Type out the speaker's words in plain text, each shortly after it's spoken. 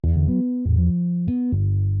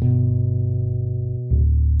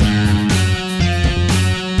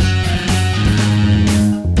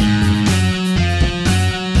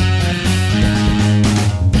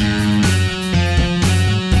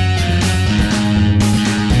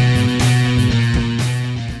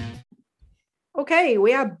Okay,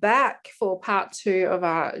 we are back for part 2 of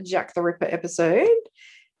our Jack the Ripper episode.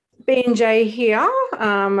 B&J here,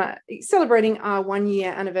 celebrating our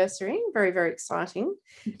 1-year anniversary. Very, very exciting.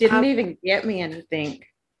 Didn't even get me anything.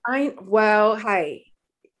 Hey,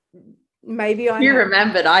 maybe I You have.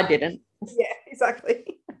 remembered, I didn't. Yeah,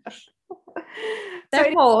 exactly.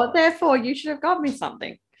 Therefore, you should have got me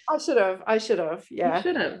something. I should have. Yeah. You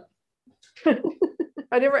should have.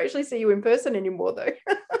 I never actually see you in person anymore, though.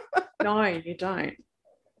 No, you don't.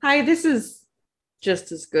 Hey, this is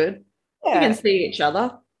just as good. Yeah. You can see each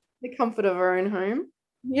other. The comfort of our own home.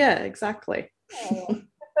 Yeah, exactly. Oh.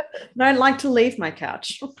 Don't like to leave my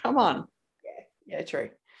couch. Come on. Yeah, true.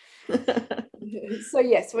 So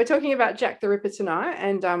we're talking about Jack the Ripper tonight,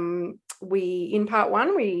 and in part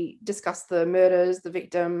 1 we discussed the murders, the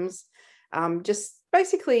victims, just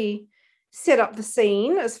basically set up the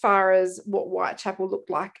scene as far as what Whitechapel looked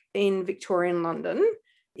like in Victorian London.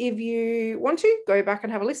 If you want to, go back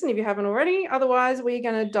and have a listen if you haven't already. Otherwise, we're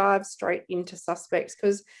going to dive straight into suspects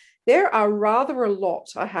because there are rather a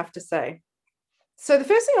lot, I have to say. So the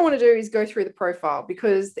first thing I want to do is go through the profile,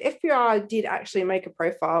 because the FBI did actually make a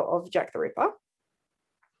profile of Jack the Ripper.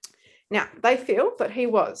 Now, they feel that he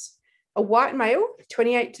was a white male,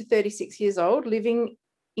 28 to 36 years old, living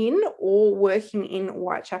in or working in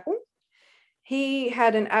Whitechapel. He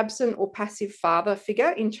had an absent or passive father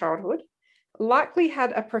figure in childhood, likely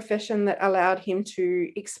had a profession that allowed him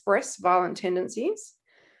to express violent tendencies,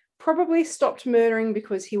 probably stopped murdering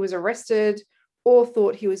because he was arrested or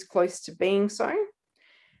thought he was close to being so,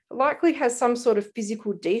 likely has some sort of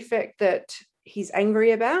physical defect that he's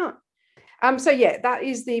angry about. That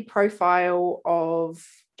is the profile of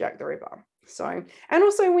Jack the Ripper. So, and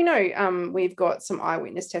also we know we've got some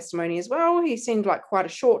eyewitness testimony as well. He seemed like quite a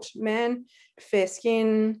short man, fair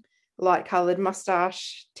skin, light-coloured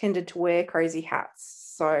mustache, tended to wear crazy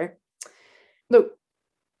hats. So, look,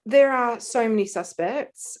 there are so many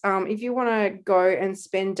suspects. If you want to go and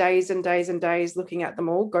spend days and days and days looking at them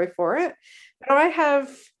all, go for it. But I have,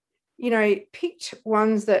 picked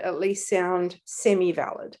ones that at least sound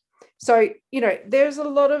semi-valid. So, there's a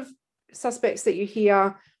lot of suspects that you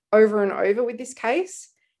hear over and over with this case,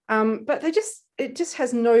 but it just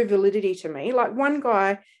has no validity to me. Like one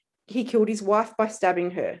guy, he killed his wife by stabbing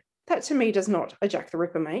her. That to me does not a Jack the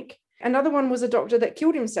Ripper make. Another one was a doctor that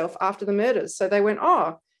killed himself after the murders. So they went,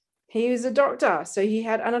 he was a doctor, so he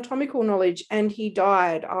had anatomical knowledge and he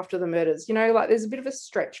died after the murders. There's a bit of a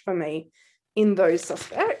stretch for me in those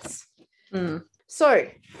suspects. So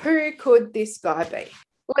who could this guy be?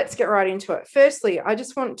 Let's get right into it. Firstly, I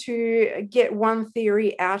just want to get one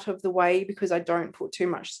theory out of the way because I don't put too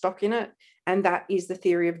much stock in it, and that is the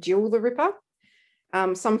theory of Jill the Ripper.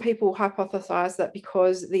 Some people hypothesize that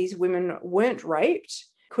because these women weren't raped,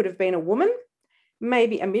 could have been a woman,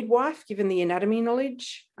 maybe a midwife, given the anatomy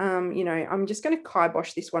knowledge. I'm just going to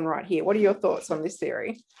kibosh this one right here. What are your thoughts on this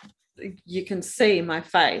theory? You can see my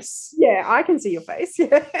face. Yeah, I can see your face.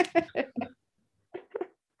 Yeah.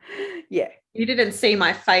 Yeah. You didn't see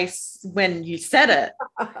my face when you said it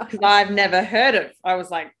because I've never heard it. I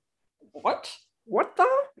was like, what? What the?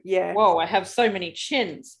 Yeah. Whoa, I have so many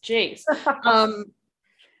chins. Jeez.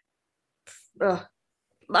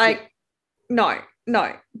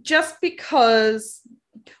 No. Just because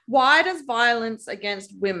why does violence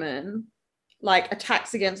against women, like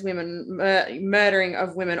attacks against women, murdering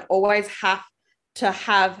of women, always have to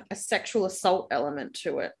have a sexual assault element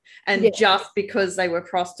to it? And just because they were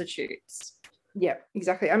prostitutes. Yeah,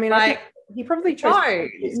 exactly. I mean, I think he probably chose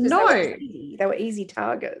they were easy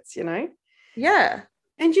targets, Yeah.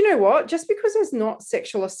 And you know what? Just because there's not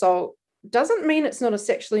sexual assault doesn't mean it's not a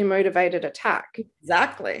sexually motivated attack.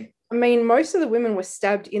 Exactly. I mean, most of the women were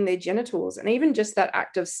stabbed in their genitals, and even just that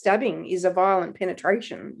act of stabbing is a violent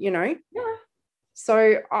penetration, Yeah.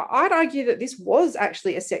 So I'd argue that this was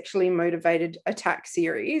actually a sexually motivated attack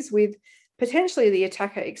series with potentially the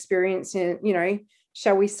attacker experiencing,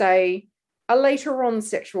 shall we say, a later on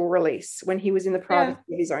sexual release when he was in the privacy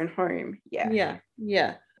of his own home. Yeah.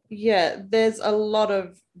 There's a lot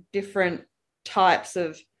of different types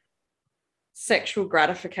of sexual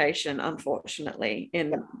gratification, unfortunately,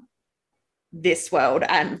 in this world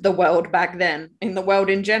and the world back then, in the world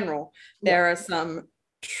in general. There are some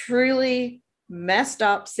truly messed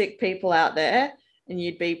up, sick people out there, and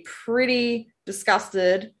you'd be pretty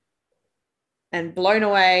disgusted and blown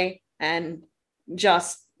away, and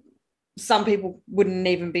just some people wouldn't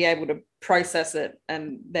even be able to process it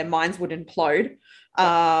and their minds would implode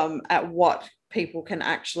at what people can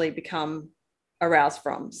actually become aroused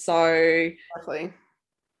from. So exactly.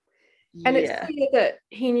 And it's Yeah. clear that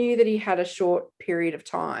he knew that he had a short period of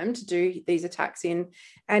time to do these attacks in,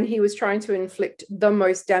 and he was trying to inflict the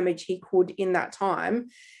most damage he could in that time.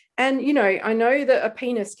 And, you know, I know that a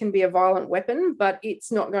penis can be a violent weapon, but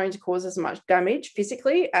it's not going to cause as much damage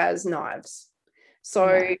physically as knives. So,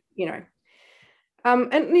 No. you know,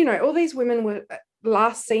 and, you know, all these women were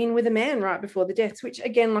last seen with a man right before the deaths, which,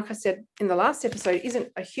 again, like I said in the last episode,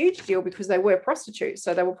 isn't a huge deal because they were prostitutes.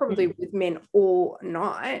 So they were probably with men all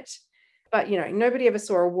night. But, you know, nobody ever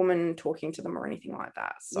saw a woman talking to them or anything like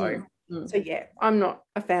that. So, so yeah, I'm not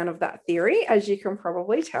a fan of that theory, as you can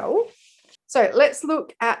probably tell. So let's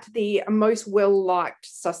look at the most well-liked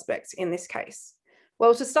suspects in this case.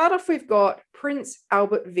 Well, to start off, we've got Prince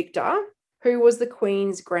Albert Victor, who was the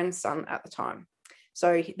Queen's grandson at the time.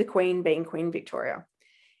 So the Queen being Queen Victoria.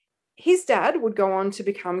 His dad would go on to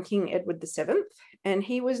become King Edward VII, and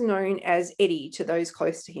he was known as Eddie to those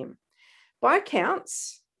close to him. By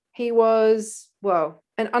accounts, he was, well,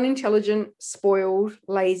 an unintelligent, spoiled,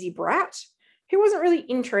 lazy brat who wasn't really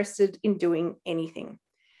interested in doing anything.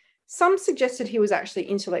 Some suggested he was actually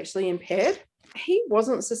intellectually impaired. He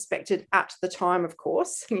wasn't suspected at the time, of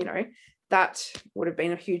course. You know, that would have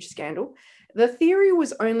been a huge scandal. The theory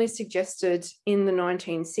was only suggested in the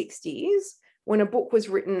 1960s when a book was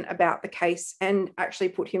written about the case and actually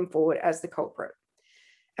put him forward as the culprit.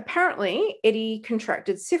 Apparently, Eddie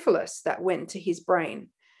contracted syphilis that went to his brain.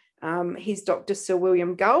 His doctor, Sir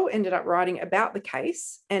William Gull, ended up writing about the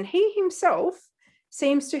case, and he himself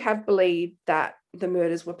seems to have believed that the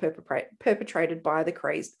murders were perpetrated by the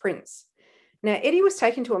crazed prince. Now, Eddie was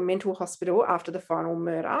taken to a mental hospital after the final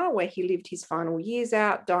murder, where he lived his final years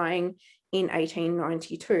out, dying in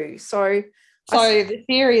 1892. So the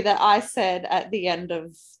theory that I said at the end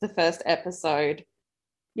of the first episode.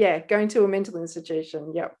 Yeah, going to a mental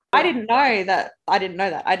institution. Yep. I didn't know that. I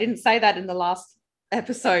didn't say that in the last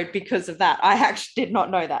episode because of that. I actually did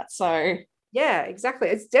not know that. So yeah, exactly.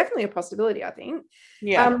 It's definitely a possibility, I think.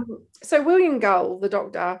 Yeah. So William Gull, the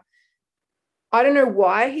doctor, I don't know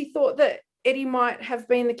why he thought that Eddie might have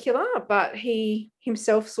been the killer, but he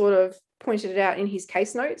himself sort of pointed it out in his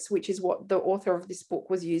case notes, which is what the author of this book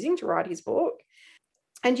was using to write his book.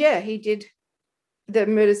 And yeah, he did. The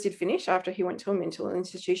murders did finish after he went to a mental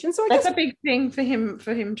institution. So that's a big thing for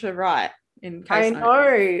him to write in case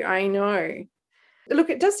notes. I know. Look,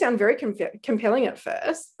 it does sound very compelling at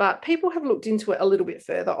first, but people have looked into it a little bit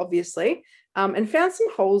further, obviously, and found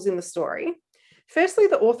some holes in the story. Firstly,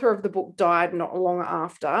 the author of the book died not long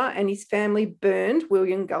after, and his family burned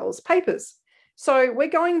William Gull's papers. So we're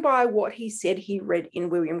going by what he said he read in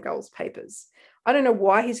William Gull's papers. I don't know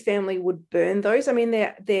why his family would burn those. I mean,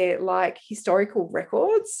 they're like historical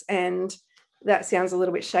records, and that sounds a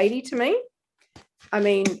little bit shady to me. I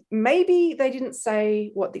mean, maybe they didn't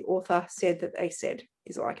say what the author said that they said,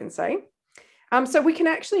 is all I can say. So we can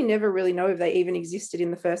actually never really know if they even existed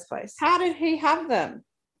in the first place. How did he have them?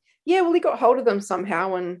 Yeah, well, he got hold of them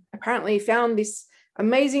somehow and apparently found this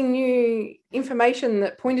amazing new information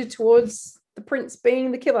that pointed towards the prince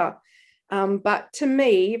being the killer. But to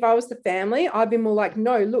me, if I was the family, I'd be more like,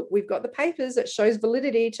 no, look, we've got the papers that shows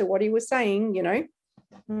validity to what he was saying, you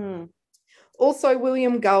know. Also,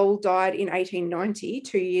 William Gull died in 1890,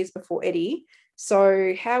 2 years before Eddie.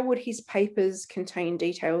 So how would his papers contain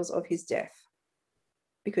details of his death?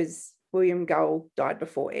 Because William Gull died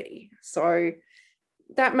before Eddie. So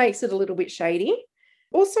that makes it a little bit shady.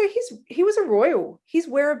 Also, he was a royal. His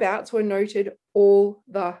whereabouts were noted all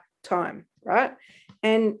the time, right?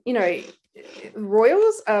 And, you know,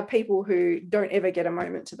 royals are people who don't ever get a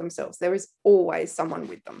moment to themselves. There is always someone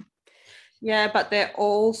with them. Yeah, but they're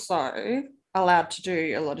also allowed to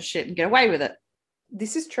do a lot of shit and get away with it.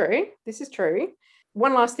 This is true.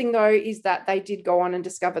 One last thing, though, is that they did go on and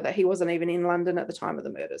discover that he wasn't even in London at the time of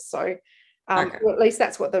the murders. So okay. Well, at least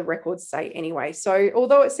that's what the records say anyway. So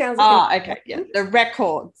although it sounds like... okay, yeah, the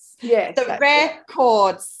records. Yes. The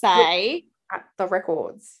records say... The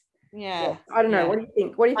records. Yeah. I don't know. What do you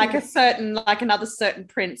think? What do you think? Like another certain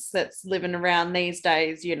prince that's living around these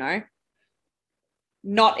days, you know,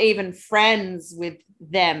 not even friends with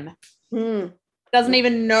them. Doesn't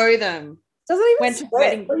even know them. Doesn't even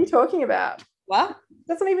sweat. What are you talking about? What?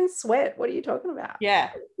 Doesn't even sweat. What are you talking about? Yeah.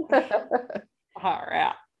 All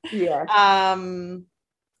right. Yeah.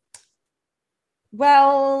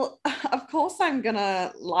 Well, of course I'm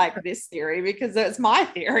gonna like this theory because it's my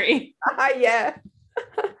theory. Yeah.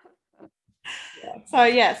 So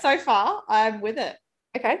yeah, so far I'm with it.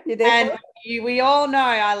 Okay, you're there. And we all know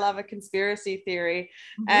I love a conspiracy theory,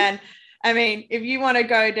 and I mean, if you want to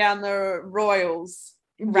go down the royals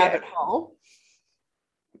rabbit hole,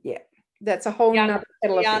 yeah, That's a whole nother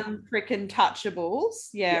kettle of fish. Unprick Untouchables.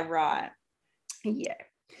 Yeah, right. Yeah.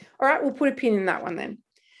 All right, we'll put a pin in that one then.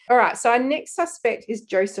 All right, so our next suspect is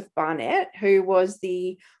Joseph Barnett, who was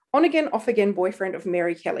the on-again, off-again boyfriend of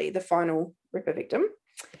Mary Kelly, the final Ripper victim.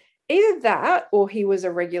 Either that or he was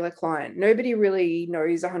a regular client. Nobody really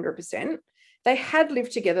knows 100%. They had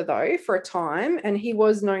lived together, though, for a time, and he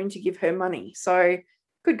was known to give her money. So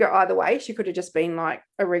could go either way. She could have just been like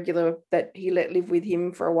a regular that he let live with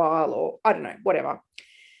him for a while, or I don't know, whatever.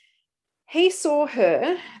 He saw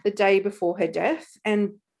her the day before her death,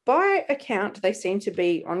 and by account, they seemed to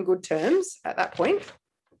be on good terms at that point.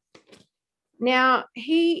 Now,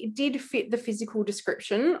 he did fit the physical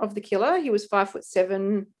description of the killer. He was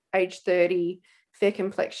 5'7", age 30, fair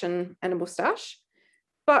complexion, and a moustache.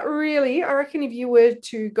 But really, I reckon if you were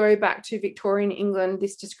to go back to Victorian England,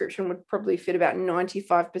 this description would probably fit about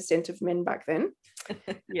 95% of men back then.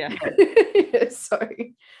 Yeah. So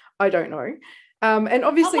I don't know. And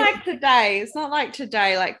obviously, not like today. It's not like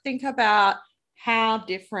today. Like, think about how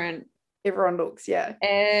different everyone looks. Yeah.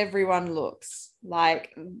 Everyone looks.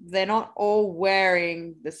 Like, they're not all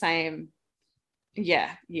wearing the same.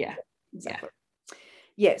 Yeah. Exactly.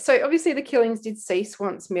 Yeah. So obviously the killings did cease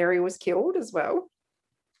once Mary was killed as well.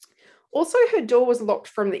 Also, her door was locked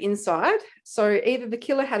from the inside. So either the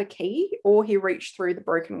killer had a key or he reached through the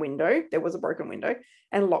broken window. There was a broken window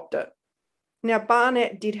and locked it. Now,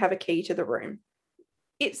 Barnett did have a key to the room.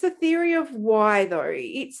 It's the theory of why, though.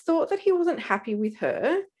 It's thought that he wasn't happy with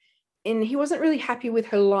her and he wasn't really happy with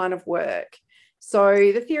her line of work. So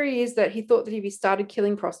the theory is that he thought that if he started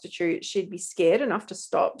killing prostitutes, she'd be scared enough to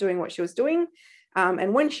stop doing what she was doing.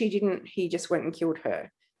 And when she didn't, he just went and killed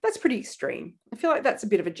her. That's pretty extreme. I feel like that's a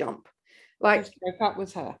bit of a jump. Like, just broke up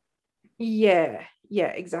with her. Yeah,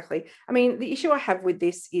 exactly. I mean, the issue I have with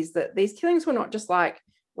this is that these killings were not just like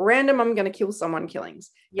random, I'm going to kill someone killings.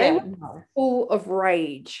 They were full of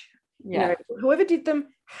rage. Yeah. You know, whoever did them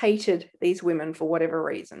hated these women for whatever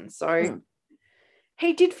reason. So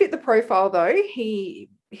he did fit the profile, though. He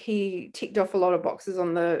ticked off a lot of boxes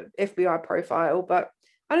on the FBI profile, but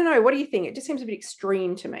I don't know. What do you think? It just seems a bit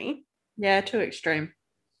extreme to me. Yeah, too extreme.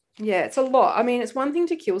 Yeah, it's a lot. I mean, it's one thing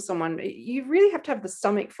to kill someone. You really have to have the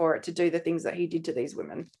stomach for it to do the things that he did to these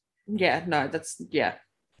women. Yeah, no, yeah.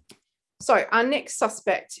 So our next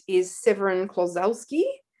suspect is Severin Klozalski,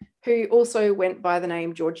 who also went by the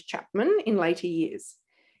name George Chapman in later years.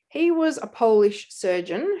 He was a Polish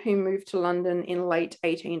surgeon who moved to London in late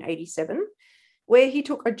 1887, where he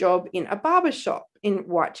took a job in a barber shop in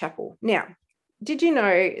Whitechapel. Now, did you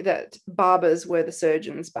know that barbers were the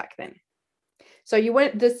surgeons back then? So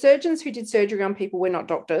the surgeons who did surgery on people were not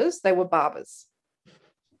doctors, they were barbers.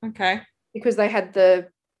 Okay. Because they had the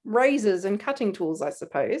razors and cutting tools, I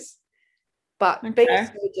suppose. But being a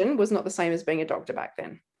surgeon was not the same as being a doctor back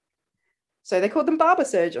then. So they called them barber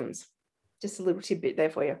surgeons. Just a little tidbit there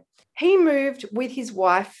for you. He moved with his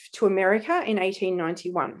wife to America in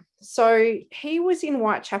 1891. So he was in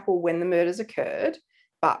Whitechapel when the murders occurred,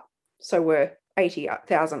 but so were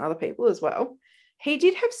 80,000 other people as well. He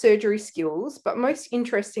did have surgery skills, but most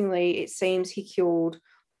interestingly, it seems he killed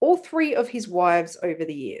all 3 of his wives over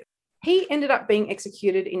the years. He ended up being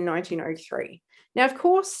executed in 1903. Now, of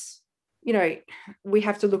course, you know, we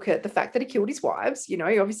have to look at the fact that he killed his wives. You know,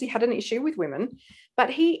 he obviously had an issue with women,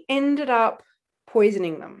 but he ended up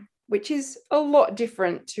poisoning them, which is a lot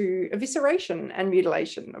different to evisceration and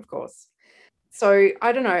mutilation, of course. So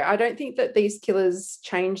I don't know. I don't think that these killers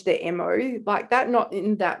change their MO like that, not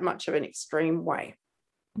in that much of an extreme way.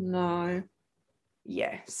 No.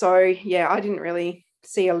 Yeah. So, yeah, I didn't really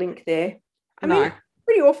see a link there. I mean, it's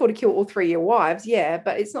pretty awful to kill all 3 of your wives, yeah,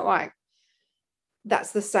 but it's not like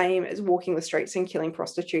that's the same as walking the streets and killing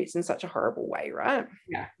prostitutes in such a horrible way, right?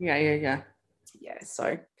 Yeah. Yeah,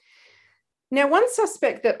 so now, one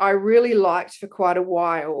suspect that I really liked for quite a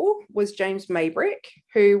while was James Maybrick,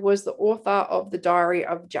 who was the author of The Diary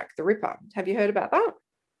of Jack the Ripper. Have you heard about that?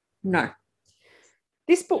 No.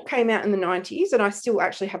 This book came out in the 90s, and I still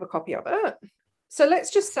actually have a copy of it. So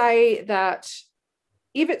let's just say that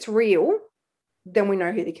if it's real, then we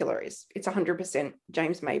know who the killer is. It's 100%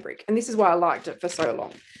 James Maybrick. And this is why I liked it for so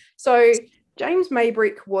long. So James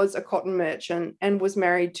Maybrick was a cotton merchant and was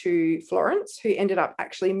married to Florence, who ended up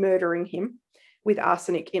actually murdering him with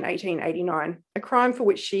arsenic in 1889, a crime for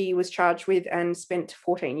which she was charged with and spent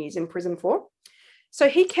 14 years in prison for. So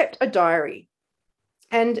he kept a diary.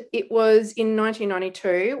 And it was in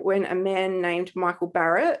 1992 when a man named Michael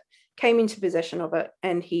Barrett came into possession of it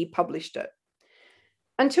and he published it.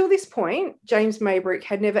 Until this point, James Maybrick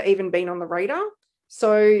had never even been on the radar.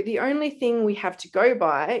 So the only thing we have to go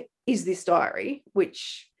by is this diary,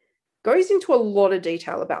 which goes into a lot of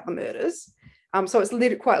detail about the murders. So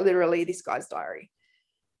it's quite literally this guy's diary.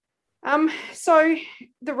 So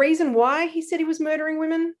the reason why he said he was murdering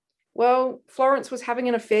women, well, Florence was having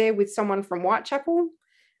an affair with someone from Whitechapel,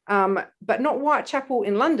 but not Whitechapel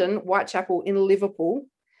in London, Whitechapel in Liverpool,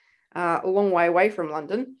 a long way away from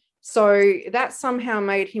London. So that somehow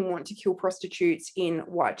made him want to kill prostitutes in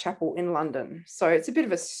Whitechapel in London. So it's a bit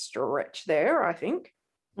of a stretch there, I think.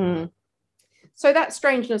 Mm. So that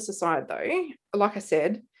strangeness aside, though, like I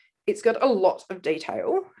said, it's got a lot of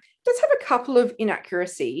detail. It does have a couple of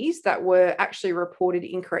inaccuracies that were actually reported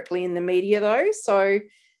incorrectly in the media, though. So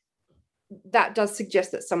that does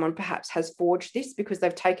suggest that someone perhaps has forged this because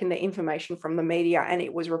they've taken the information from the media and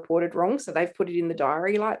it was reported wrong. So they've put it in the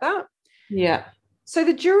diary like that. Yeah. So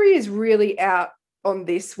the jury is really out on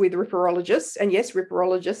this with ripperologists. And yes,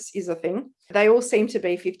 ripperologists is a thing. They all seem to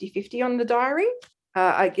be 50-50 on the diary.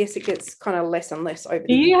 I guess it gets kind of less and less over the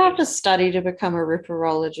Do you years. have to study to become a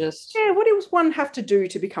ripperologist? Yeah, what does one have to do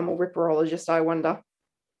to become a ripperologist, I wonder?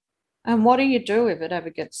 And what do you do if it ever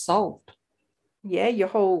gets solved? Yeah, your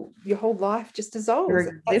whole life just dissolves.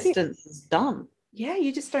 Your existence is done. Yeah,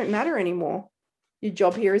 you just don't matter anymore. Your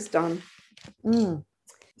job here is done. Mm.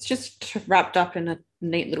 It's just wrapped up in a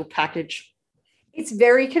neat little package. It's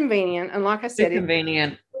very convenient. And like I said,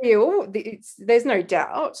 convenient. There's no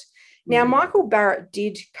doubt. Now, Michael Barrett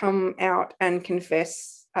did come out and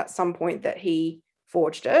confess at some point that he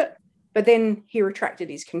forged it, but then he retracted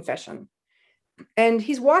his confession. And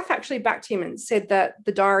his wife actually backed him and said that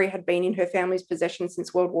the diary had been in her family's possession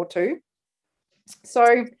since World War II.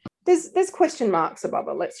 So there's question marks above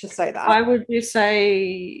it, let's just say that. Why would you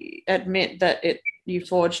admit that you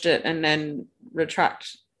forged it and then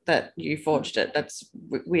retract that you forged it? That's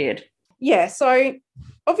weird. Yeah, so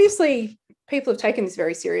obviously people have taken this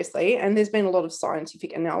very seriously and there's been a lot of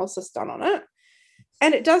scientific analysis done on it.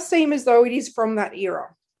 And it does seem as though it is from that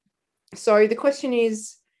era. So the question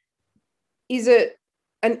is it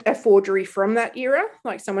a forgery from that era,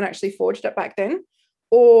 like someone actually forged it back then?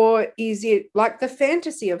 Or is it like the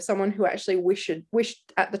fantasy of someone who actually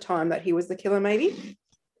wished at the time that he was the killer, maybe?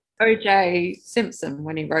 O.J. Simpson,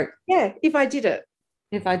 when he wrote, yeah, if I did it.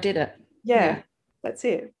 Yeah. That's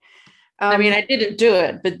it. I mean, I didn't do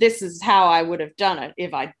it, but this is how I would have done it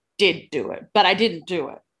if I did do it, but I didn't do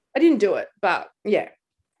it. I didn't do it, but yeah.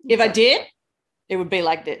 If I did, it would be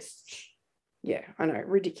like this. Yeah, I know.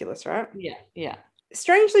 Ridiculous, right? Yeah.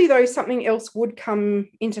 Strangely, though, something else would come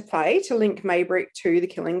into play to link Maybrick to the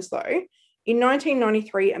killings, though. In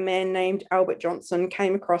 1993, a man named Albert Johnson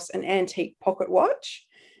came across an antique pocket watch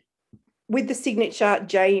with the signature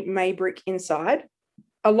J. Maybrick inside,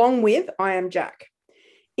 along with I am Jack.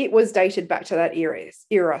 It was dated back to that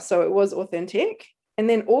era, so it was authentic. And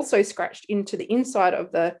then also scratched into the inside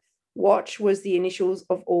of the watch was the initials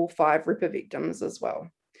of all 5 Ripper victims as well.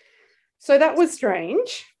 So that was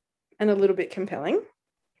strange and a little bit compelling.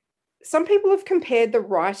 Some people have compared the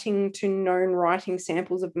writing to known writing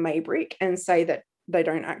samples of Maybrick and say that they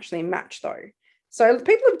don't actually match, though. So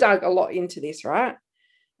people have dug a lot into this, right?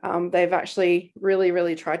 They've actually really,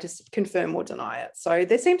 really tried to confirm or deny it. So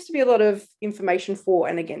there seems to be a lot of information for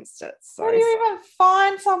and against it. So how do you even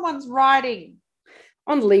find someone's writing?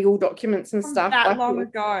 On legal documents and stuff. That long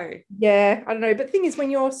ago. Yeah, I don't know. But the thing is, when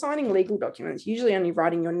you're signing legal documents, usually only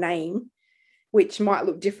writing your name, which might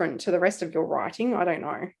look different to the rest of your writing. I don't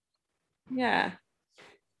know. Yeah.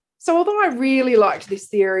 So although I really liked this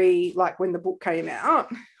theory, like when the book came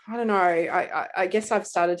out, I don't know, I guess I've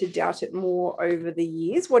started to doubt it more over the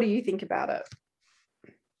years. What do you think about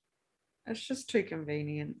it? It's just too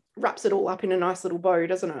convenient. Wraps it all up in a nice little bow,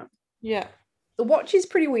 doesn't it? Yeah. The watch is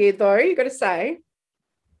pretty weird, though, you got to say.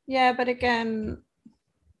 Yeah, but again,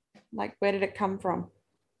 like, where did it come from?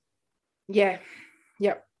 Yeah.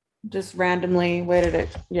 Yep. Just randomly, where did it?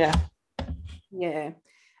 Yeah. Yeah.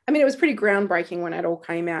 I mean, it was pretty groundbreaking when it all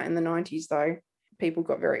came out in the 90s, though. People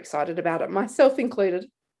got very excited about it, myself included.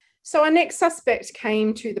 So our next suspect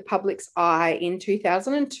came to the public's eye in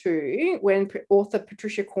 2002 when author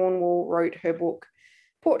Patricia Cornwell wrote her book,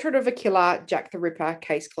 Portrait of a Killer, Jack the Ripper,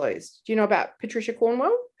 Case Closed. Do you know about Patricia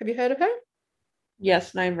Cornwell? Have you heard of her?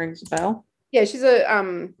 Yes, name rings a bell. Yeah, she's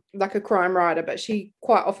like a crime writer, but she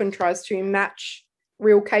quite often tries to match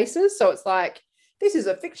real cases. So it's like, this is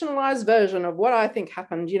a fictionalized version of what I think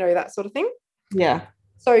happened, that sort of thing. Yeah.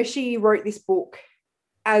 So she wrote this book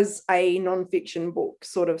as a non-fiction book,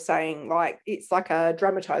 sort of saying like it's like a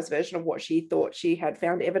dramatized version of what she thought she had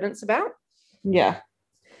found evidence about. Yeah.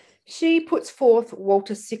 She puts forth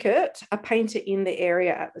Walter Sickert, a painter in the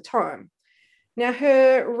area at the time. Now,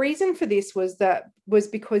 her reason for this was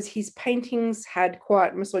because his paintings had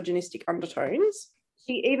quite misogynistic undertones.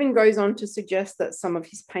 She even goes on to suggest that some of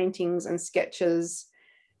his paintings and sketches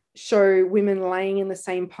show women laying in the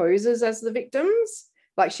same poses as the victims.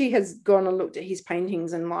 Like, she has gone and looked at his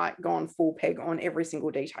paintings and like gone full peg on every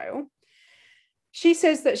single detail. She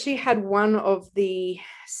says that she had one of the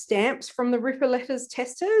stamps from the Ripper letters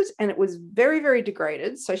tested, and it was very, very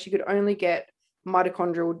degraded, so she could only get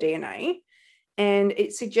mitochondrial DNA. And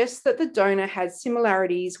it suggests that the donor had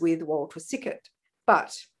similarities with Walter Sickert,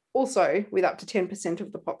 but also with up to 10%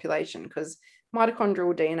 of the population, because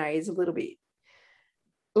mitochondrial DNA is a little bit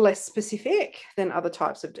less specific than other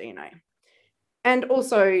types of DNA. And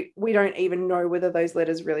also, we don't even know whether those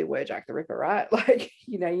letters really were Jack the Ripper, right? Like,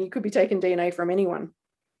 you know, you could be taking DNA from anyone.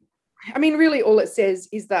 I mean, really, all it says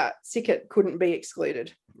is that Sickert couldn't be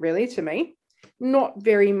excluded, really, to me. Not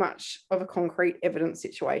very much of a concrete evidence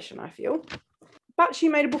situation, I feel. But she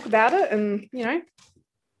made a book about it and, you know,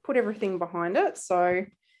 put everything behind it. So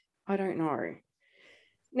I don't know.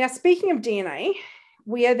 Now, speaking of DNA,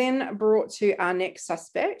 we are then brought to our next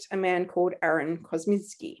suspect, a man called Aaron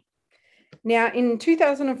Kosminski. Now, in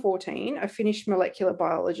 2014, a Finnish molecular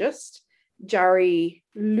biologist, Jari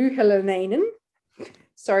Luhelanainen,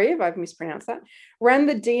 sorry if I've mispronounced that, ran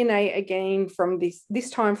the DNA again from this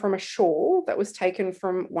time from a shawl that was taken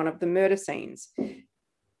from one of the murder scenes.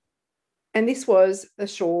 And this was the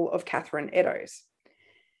shawl of Catherine Eddowes.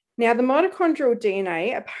 Now, the mitochondrial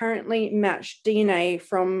DNA apparently matched DNA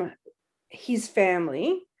from his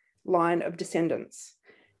family line of descendants.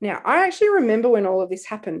 Now, I actually remember when all of this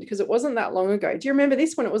happened because it wasn't that long ago. Do you remember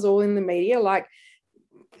this when it was all in the media? Like,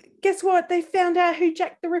 guess what? They found out who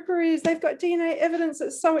Jack the Ripper is. They've got DNA evidence.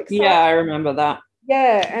 It's so exciting. Yeah, I remember that.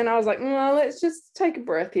 Yeah, and I was like, well, let's just take a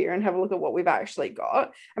breath here and have a look at what we've actually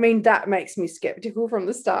got. I mean, that makes me skeptical from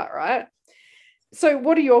the start, right? So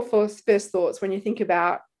what are your first thoughts when you think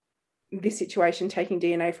about this situation, taking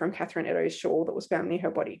DNA from Catherine Eddowes' shawl that was found near her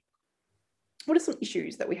body? What are some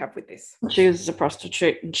issues that we have with this? She was a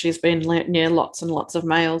prostitute and she's been near lots and lots of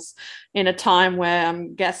males in a time where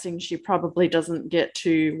I'm guessing she probably doesn't get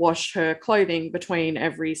to wash her clothing between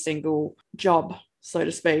every single job, so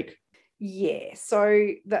to speak. Yeah, so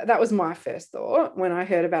that was my first thought when I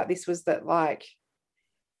heard about this, was that, like,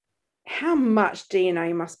 how much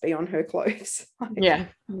DNA must be on her clothes? Like,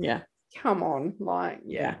 yeah. Come on, like,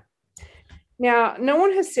 yeah. Now, no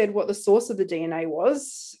one has said what the source of the DNA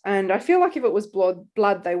was, and I feel like if it was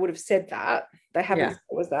blood, they would have said that. They haven't said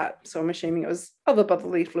it was that, so I'm assuming it was other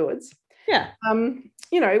bodily fluids. Yeah.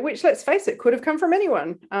 You know, which, let's face it, could have come from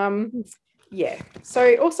anyone. Yeah.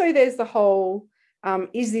 So also there's the whole,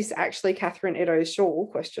 is this actually Catherine Eddowes'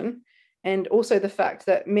 shawl question? And also the fact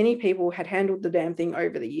that many people had handled the damn thing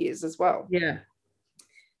over the years as well. Yeah.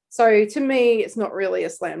 So to me, it's not really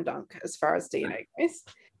a slam dunk as far as DNA goes.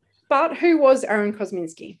 But who was Aaron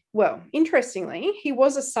Kosminski? Well, interestingly, he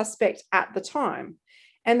was a suspect at the time,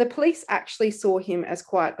 and the police actually saw him as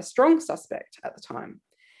quite a strong suspect at the time.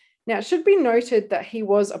 Now, it should be noted that he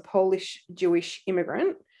was a Polish Jewish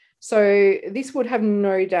immigrant, so this would have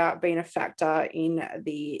no doubt been a factor in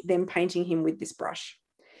them painting him with this brush.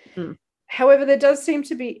 However, there does seem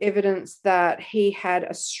to be evidence that he had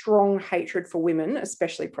a strong hatred for women,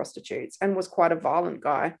 especially prostitutes, and was quite a violent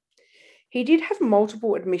guy. He did have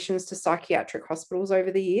multiple admissions to psychiatric hospitals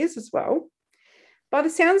over the years as well. By the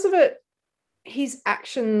sounds of it, his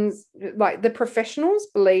actions, like, the professionals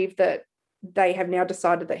believe that they have now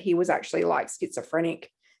decided that he was actually like schizophrenic,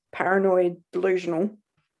 paranoid, delusional.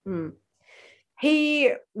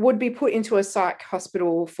 He would be put into a psych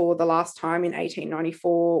hospital for the last time in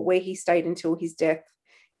 1894, where he stayed until his death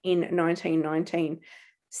in 1919.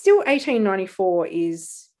 Still, 1894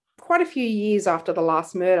 is quite a few years after the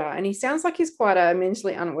last murder, and he sounds like he's quite a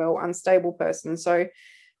mentally unwell, unstable person. So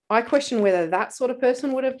I question whether that sort of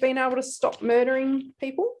person would have been able to stop murdering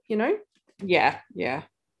people, you know? Yeah.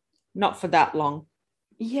 Not for that long.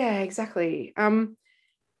 Yeah, exactly.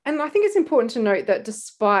 And I think it's important to note that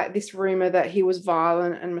despite this rumor that he was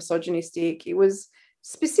violent and misogynistic, it was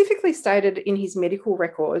specifically stated in his medical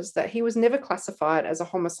records that he was never classified as a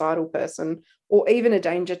homicidal person or even a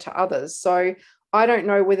danger to others. So I don't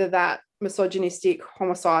know whether that misogynistic,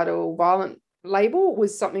 homicidal, violent label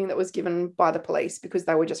was something that was given by the police because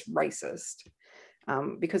they were just racist.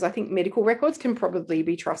 Because I think medical records can probably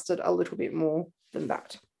be trusted a little bit more than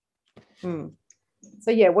that. So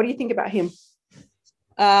yeah, what do you think about him?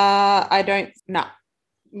 I don't know.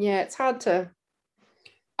 Yeah, it's hard to.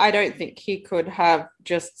 I don't think he could have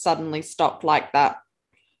just suddenly stopped like that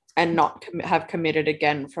and not have committed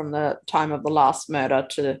again from the time of the last murder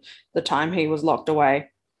to the time he was locked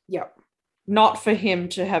away. Yep. Not for him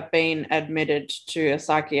to have been admitted to a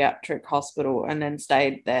psychiatric hospital and then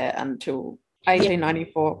stayed there until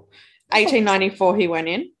 1894. 1894 he went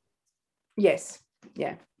in. Yes.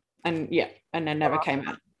 Yeah. And then never came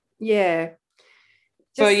out. Yeah.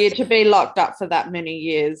 For you to be locked up for that many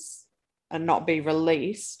years and not be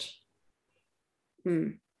released,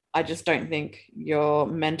 I just don't think you're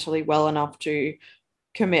mentally well enough to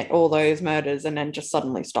commit all those murders and then just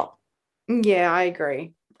suddenly stop. Yeah, I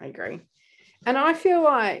agree. And I feel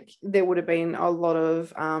like there would have been a lot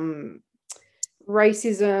of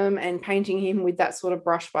racism and painting him with that sort of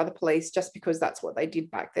brush by the police just because that's what they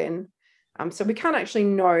did back then. So we can't actually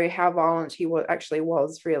know how violent he actually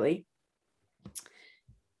was, really.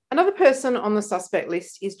 Another person on the suspect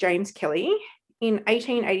list is James Kelly. In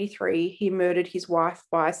 1883, he murdered his wife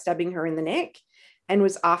by stabbing her in the neck and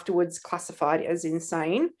was afterwards classified as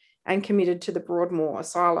insane and committed to the Broadmoor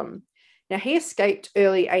Asylum. Now, he escaped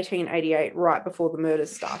early 1888, right before the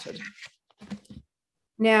murders started.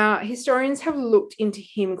 Now, historians have looked into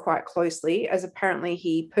him quite closely, as apparently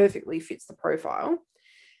he perfectly fits the profile.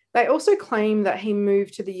 They also claim that he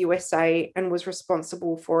moved to the USA and was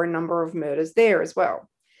responsible for a number of murders there as well.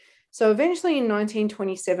 So eventually in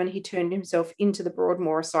 1927, he turned himself into the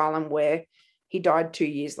Broadmoor Asylum, where he died 2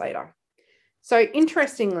 years later. So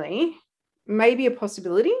interestingly, maybe a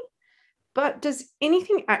possibility, but does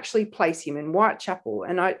anything actually place him in Whitechapel?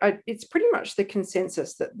 And it's pretty much the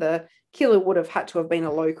consensus that the killer would have had to have been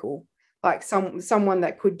a local, like someone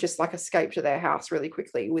that could just like escape to their house really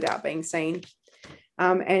quickly without being seen.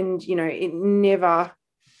 And, you know, it never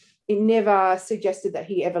suggested that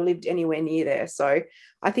he ever lived anywhere near there. So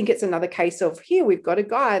I think it's another case of, here we've got a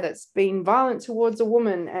guy that's been violent towards a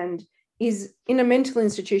woman and is in a mental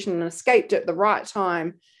institution and escaped at the right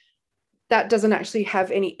time. That doesn't actually have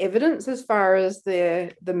any evidence as far as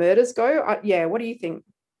the murders go. What do you think?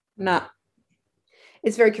 No.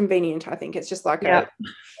 It's very convenient, I think. It's just like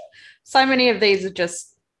so many of these are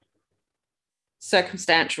just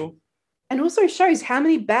circumstantial. And also shows how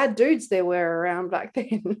many bad dudes there were around back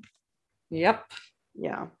then. Yep.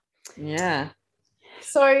 Yeah.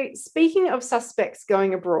 So speaking of suspects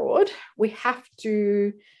going abroad, we have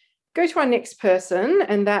to go to our next person,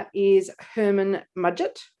 and that is Herman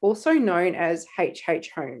Mudgett, also known as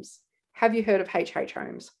H.H. Holmes. Have you heard of H.H.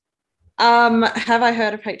 Holmes? Have I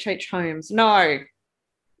heard of H.H. Holmes? No.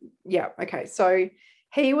 Yeah, okay. So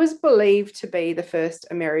he was believed to be the first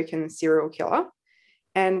American serial killer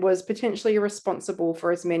and was potentially responsible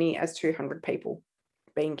for as many as 200 people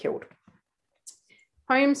being killed.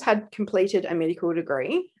 Holmes had completed a medical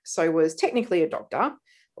degree, so was technically a doctor,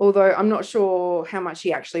 although I'm not sure how much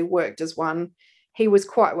he actually worked as one. He was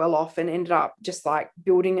quite well off and ended up just like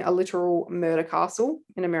building a literal murder castle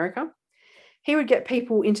in America. He would get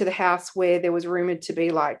people into the house where there was rumored to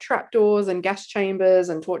be like trapdoors and gas chambers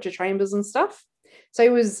and torture chambers and stuff. So he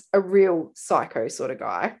was a real psycho sort of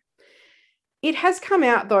guy. It has come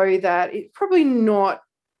out, though, that it's probably not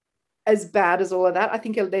as bad as all of that. I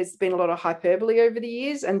think there's been a lot of hyperbole over the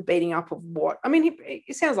years and beating up of what. I mean,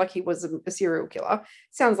 it sounds like he was a serial killer.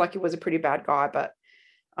 Sounds like he was a pretty bad guy, but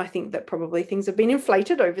I think that probably things have been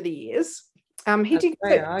inflated over the years.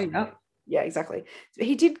 Yeah, exactly.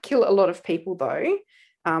 He did kill a lot of people, though,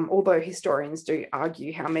 although historians do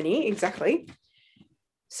argue how many exactly.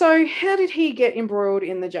 So how did he get embroiled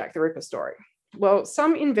in the Jack the Ripper story? Well,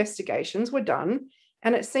 some investigations were done,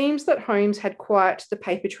 and it seems that Holmes had quite the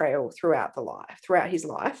paper trail throughout his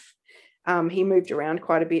life. He moved around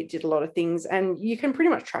quite a bit, did a lot of things, and you can pretty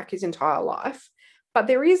much track his entire life. But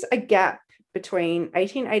there is a gap between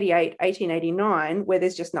 1888, 1889, where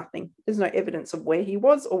there's just nothing. There's no evidence of where he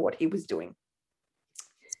was or what he was doing.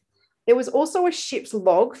 There was also a ship's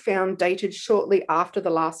log found dated shortly after the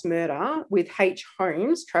last murder with H.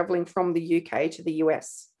 Holmes travelling from the UK to the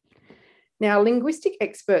US. Now, linguistic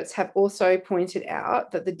experts have also pointed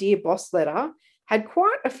out that the Dear Boss letter had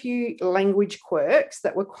quite a few language quirks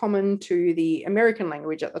that were common to the American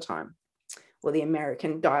language at the time, or the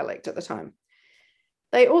American dialect at the time.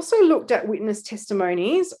 They also looked at witness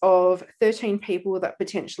testimonies of 13 people that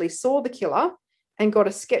potentially saw the killer and got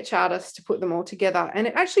a sketch artist to put them all together. And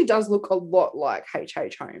it actually does look a lot like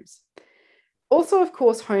H.H. Holmes. Also, of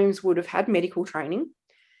course, Holmes would have had medical training.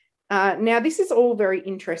 Now, this is all very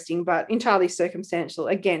interesting, but entirely circumstantial.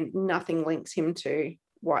 Again, nothing links him to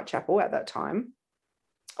Whitechapel at that time.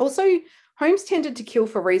 Also, Holmes tended to kill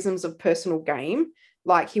for reasons of personal gain,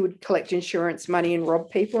 like he would collect insurance money and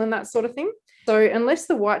rob people and that sort of thing. So unless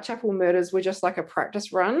the Whitechapel murders were just like a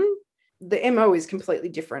practice run, the MO is completely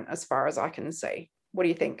different as far as I can see. What do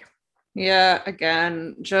you think? Yeah,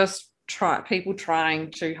 again, just people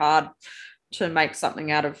trying too hard to make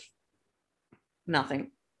something out of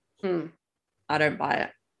nothing. I don't buy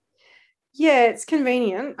it. Yeah, it's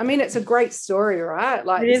convenient. I mean, it's a great story, right?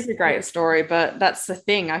 Like It this. is a great story, but that's the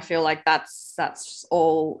thing. I feel like that's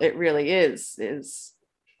all it really is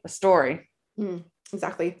a story.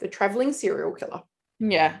 Exactly. The traveling serial killer.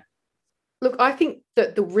 Yeah. Look, I think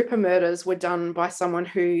that the Ripper murders were done by someone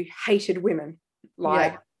who hated women.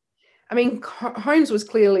 Like, Yeah. I mean, Holmes was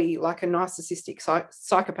clearly like a narcissistic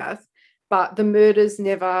psychopath, but the murders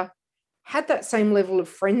never had that same level of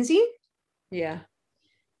frenzy. Yeah.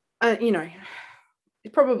 You know,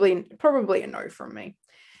 probably a no from me.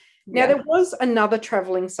 Now, Yeah. there was another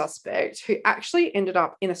traveling suspect who actually ended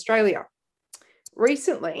up in Australia.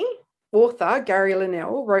 Recently, author Gary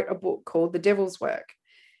Linnell wrote a book called The Devil's Work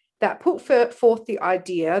that put forth the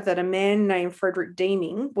idea that a man named Frederick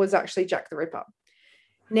Deeming was actually Jack the Ripper.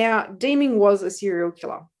 Now, Deeming was a serial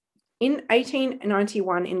killer. In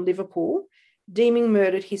 1891 in Liverpool, Deeming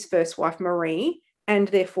murdered his first wife, Marie, and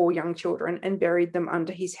their 4 young children and buried them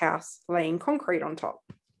under his house, laying concrete on top.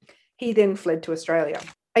 He then fled to Australia.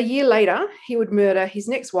 A year later, he would murder his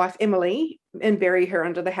next wife, Emily, and bury her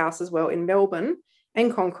under the house as well in Melbourne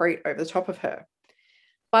and concrete over the top of her.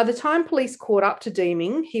 By the time police caught up to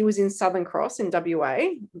Deeming, he was in Southern Cross in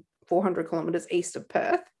WA, 400 kilometres east of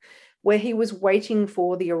Perth, where he was waiting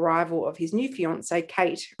for the arrival of his new fiancée,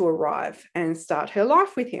 Kate, to arrive and start her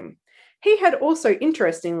life with him. He had also,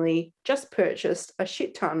 interestingly, just purchased a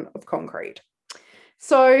shit ton of concrete.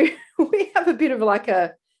 So we have a bit of like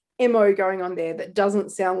a MO going on there that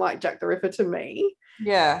doesn't sound like Jack the Ripper to me.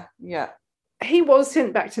 Yeah. Yeah. He was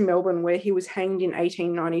sent back to Melbourne where he was hanged in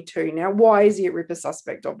 1892. Now, why is he a Ripper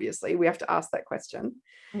suspect? Obviously, we have to ask that question.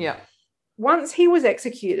 Yeah. Once he was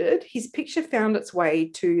executed, his picture found its way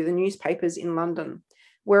to the newspapers in London,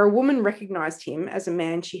 where a woman recognised him as a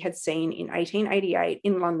man she had seen in 1888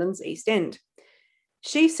 in London's East End.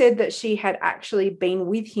 She said that she had actually been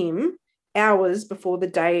with him hours before the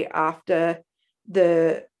day after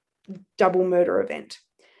the double murder event.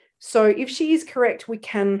 So if she is correct, we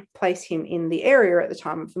can place him in the area at the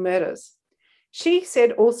time of the murders. She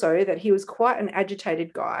said also that he was quite an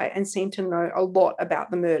agitated guy and seemed to know a lot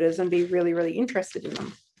about the murders and be really, really interested in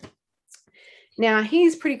them. Now,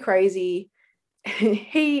 he's pretty crazy.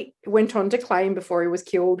 He went on to claim before he was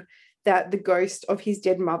killed that the ghost of his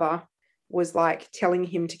dead mother was like telling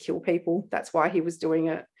him to kill people. That's why he was doing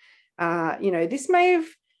it. This may have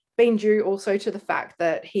been due also to the fact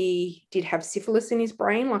that he did have syphilis in his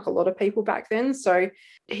brain, like a lot of people back then. So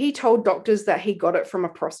he told doctors that he got it from a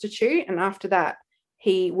prostitute. And after that,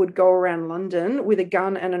 he would go around London with a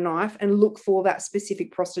gun and a knife and look for that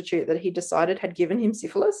specific prostitute that he decided had given him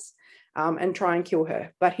syphilis and try and kill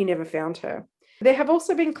her. But he never found her. There have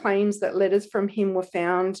also been claims that letters from him were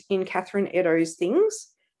found in Catherine Eddowes' things.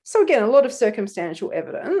 So again, a lot of circumstantial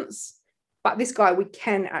evidence. But this guy we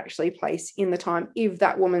can actually place in the time if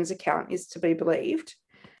that woman's account is to be believed.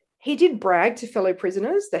 He did brag to fellow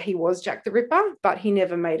prisoners that he was Jack the Ripper, but he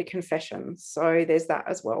never made a confession. So there's that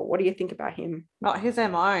as well. What do you think about him? Not his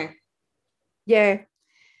MO. Yeah.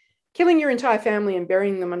 Killing your entire family and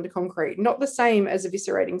burying them under concrete. Not the same as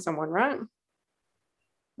eviscerating someone, right?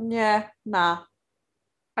 Yeah. Nah.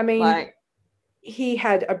 I mean, he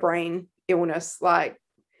had a brain illness. Like,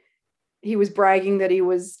 he was bragging that he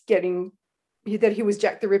was Jack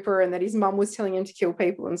the Ripper and that his mum was telling him to kill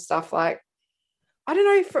people and stuff. Like, I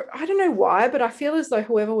don't know why, but I feel as though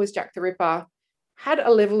whoever was Jack the Ripper had a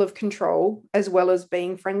level of control as well as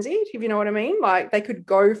being frenzied, if you know what I mean. Like, they could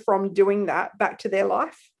go from doing that back to their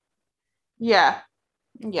life. Yeah.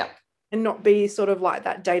 Yeah. And not be sort of like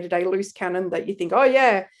that day-to-day loose cannon that you think, oh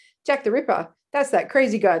yeah, Jack the Ripper, that's that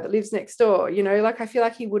crazy guy that lives next door. Like, I feel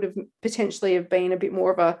like he would have potentially have been a bit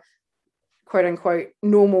more of a quote unquote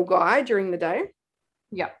normal guy during the day.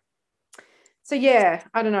 Yeah. So yeah,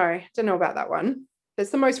 I don't know about that one.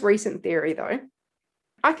 That's the most recent theory though.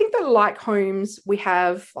 I think that like Holmes, we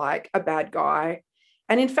have like a bad guy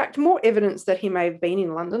and in fact more evidence that he may have been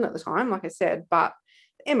in London at the time, like I said, but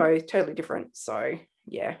the MO is totally different. So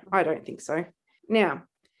yeah, I don't think so. Now,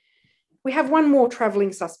 we have one more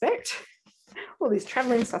traveling suspect. All these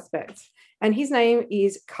traveling suspects. And his name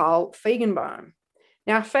is Carl Feigenbaum.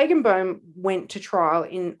 Now, Feigenbaum went to trial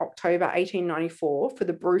in October 1894 for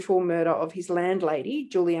the brutal murder of his landlady,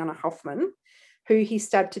 Juliana Hoffman, who he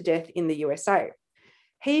stabbed to death in the USA.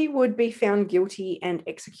 He would be found guilty and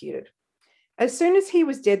executed. As soon as he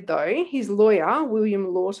was dead, though, his lawyer,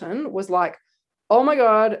 William Lawton, was like, oh my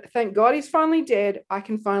God, thank God he's finally dead. I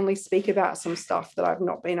can finally speak about some stuff that I've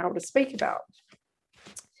not been able to speak about.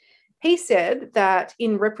 He said that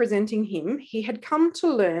in representing him, he had come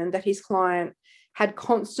to learn that his client had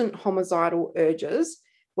constant homicidal urges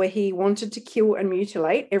where he wanted to kill and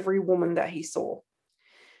mutilate every woman that he saw.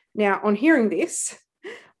 Now, on hearing this,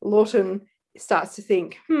 Lawton starts to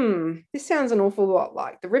think, this sounds an awful lot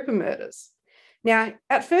like the Ripper murders. Now,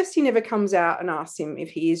 at first, he never comes out and asks him if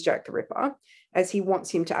he is Jack the Ripper, as he wants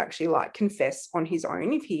him to actually like confess on his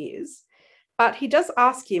own if he is. But he does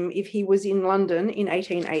ask him if he was in London in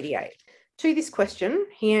 1888. To this question,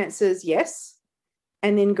 he answers yes,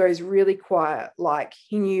 and then goes really quiet, like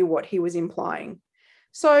he knew what he was implying.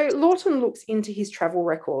 So Lawton looks into his travel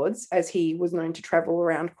records, as he was known to travel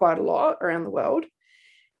around quite a lot around the world.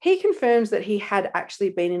 He confirms that he had actually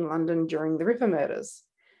been in London during the Ripper murders.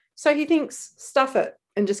 So he thinks, stuff it,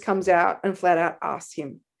 and just comes out and flat out asks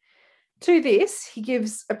him. To this, he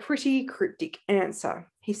gives a pretty cryptic answer.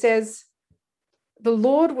 He says, the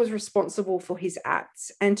Lord was responsible for his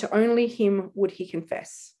acts, and to only him would he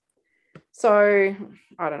confess. So,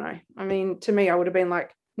 I don't know. I mean, to me, I would have been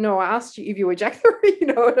like, no, I asked you if you were Jack the Ripper. You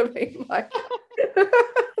know what I mean? Like,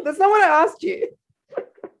 that's not what I asked you.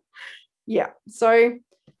 Yeah. So,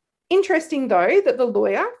 interesting, though, that the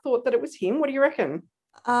lawyer thought that it was him. What do you reckon?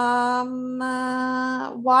 Why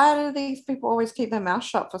do these people always keep their mouth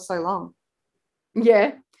shut for so long?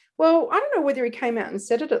 Yeah. Well, I don't know whether he came out and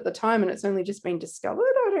said it at the time and it's only just been discovered.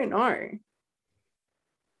 I don't know.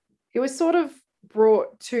 It was sort of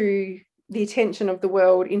brought to the attention of the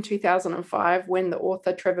world in 2005 when the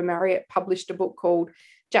author Trevor Marriott published a book called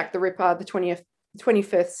Jack the Ripper, the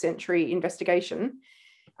 21st Century Investigation.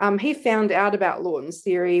 He found out about Lawton's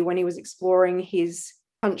theory when he was exploring his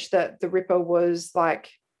hunch that the Ripper was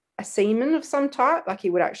like a seaman of some type, like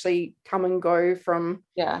he would actually come and go from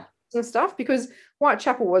and stuff, because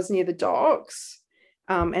Whitechapel was near the docks,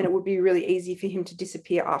 and it would be really easy for him to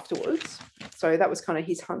disappear afterwards. So that was kind of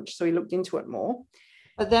his hunch. So he looked into it more.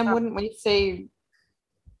 But then wouldn't we see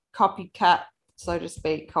copycat, so to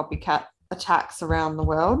speak, copycat attacks around the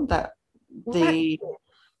world that the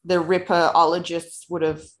Ripperologists would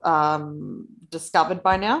have discovered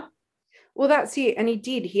by now? Well, that's it. And he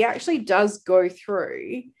did. He actually does go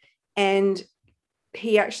through and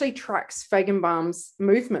he actually tracks Feigenbaum's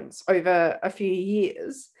movements over a few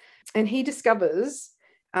years. And he discovers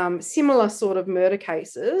similar sort of murder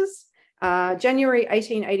cases. January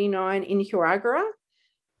 1889 in Nicaragua,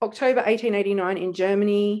 October 1889 in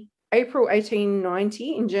Germany, April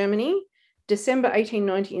 1890 in Germany, December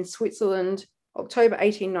 1890 in Switzerland, October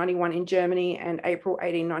 1891 in Germany, and April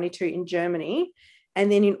 1892 in Germany. And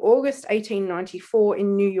then in August 1894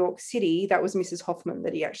 in New York City, that was Mrs. Hoffman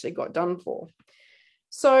that he actually got done for.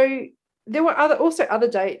 So there were also other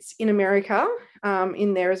dates in America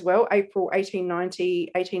in there as well, April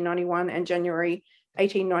 1890, 1891, and January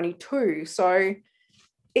 1892. So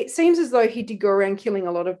it seems as though he did go around killing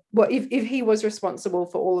a lot of, well, if he was responsible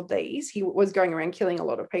for all of these, he was going around killing a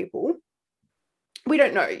lot of people. We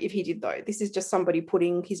don't know if he did, though. This is just somebody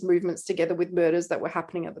putting his movements together with murders that were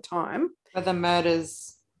happening at the time. Are the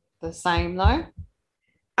murders the same, though?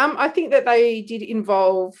 I think that they did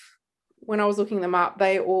involve, when I was looking them up,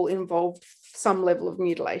 they all involved some level of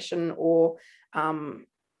mutilation or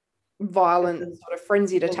violent sort of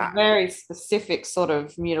frenzied attack. Very specific sort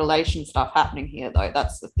of mutilation stuff happening here, though.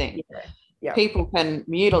 That's the thing. Yeah. People can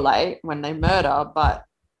mutilate when they murder, but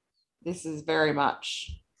this is very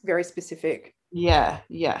much very specific. Yeah.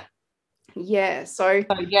 So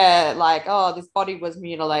yeah, like, oh, this body was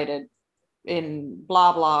mutilated in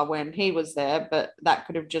blah blah when he was there, but that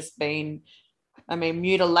could have just been, I mean,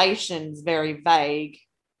 mutilation's very vague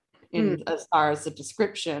in as far as the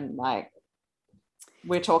description. Like,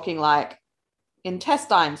 we're talking like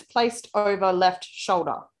intestines placed over left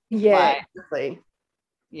shoulder. Yeah, exactly.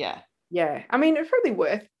 Yeah. I mean, it's probably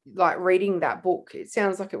worth like reading that book. It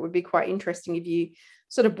sounds like it would be quite interesting if you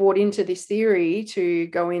sort of bought into this theory to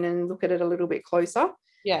go in and look at it a little bit closer.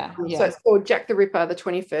 Yeah. So it's called Jack the Ripper, the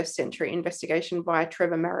 21st Century Investigation by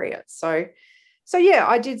Trevor Marriott. So yeah,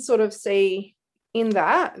 I did sort of see in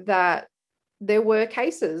that there were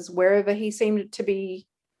cases wherever he seemed to be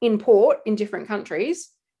in port in different countries,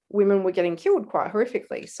 women were getting killed quite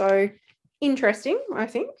horrifically. So interesting, I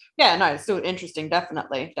think. Yeah, no, it's still interesting,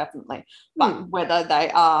 definitely. But whether they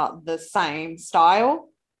are the same style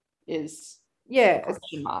is a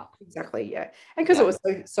question mark. Exactly, yeah. And because it was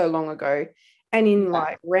so long ago, and in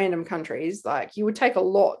like random countries, like you would take a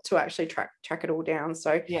lot to actually track it all down.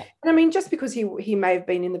 So and I mean, just because he may have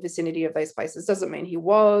been in the vicinity of those places doesn't mean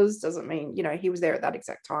doesn't mean, you know, he was there at that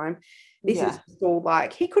exact time. This is all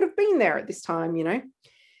like he could have been there at this time, you know.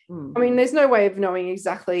 I mean, there's no way of knowing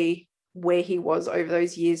exactly where he was over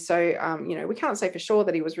those years. So, you know, we can't say for sure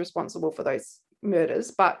that he was responsible for those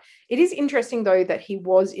murders, but it is interesting, though, that he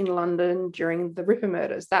was in London during the Ripper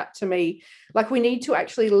murders. That, to me, like, we need to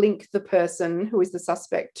actually link the person who is the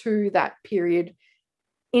suspect to that period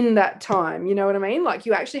in that time. You know what I mean? Like,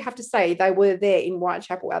 you actually have to say they were there in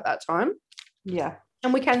Whitechapel at that time. Yeah.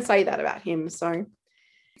 And we can say that about him. So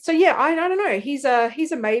yeah, I don't know. He's a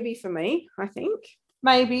maybe for me, I think.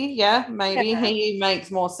 Maybe, yeah, maybe. Yeah. He makes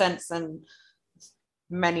more sense than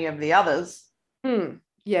many of the others.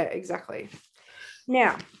 Yeah, exactly.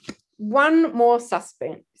 Now, one more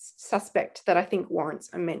suspect that I think warrants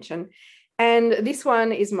a mention. And this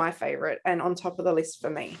one is my favorite and on top of the list for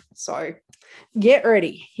me. So get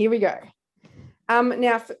ready. Here we go.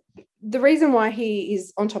 Now, the reason why he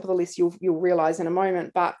is on top of the list, you'll realize in a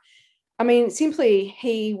moment. But I mean, simply,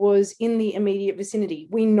 he was in the immediate vicinity.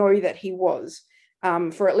 We know that he was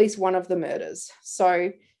for at least one of the murders.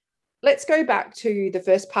 So let's go back to the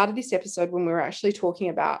first part of this episode when we were actually talking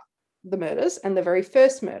about the murders and the very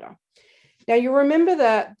first murder. Now, you'll remember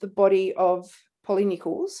that the body of Polly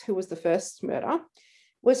Nichols, who was the first murder,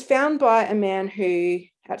 was found by a man who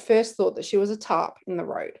at first thought that she was a tarp in the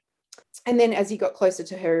road. And then as he got closer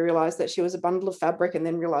to her, he realized that she was a bundle of fabric and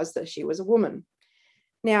then realized that she was a woman.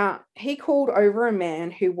 Now, he called over a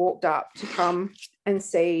man who walked up to come and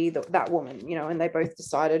see that woman, you know, and they both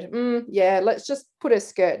decided, yeah, let's just put her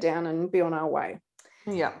skirt down and be on our way.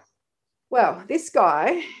 Yeah. Well, this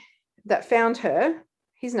guy that found her,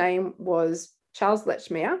 his name was Charles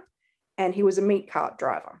Lechmere, and he was a meat cart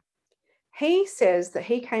driver. He says that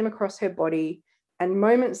he came across her body, and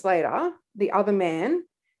moments later, the other man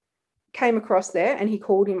came across there and he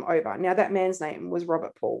called him over. Now, that man's name was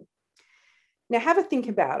Robert Paul. Now, have a think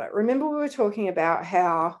about it. Remember, we were talking about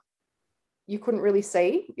how you couldn't really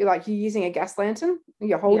see. You're using a gas lantern,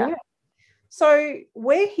 you're holding it. So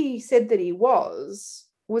where he said that he was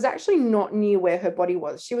actually not near where her body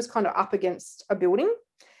was. She was kind of up against a building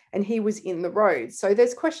and he was in the road. So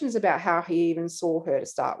there's questions about how he even saw her to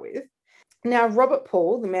start with. Now, Robert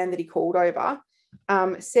Paul, the man that he called over,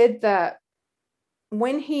 said that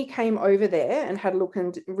when he came over there and had a look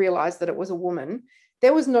and realized that it was a woman,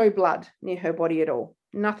 there was no blood near her body at all,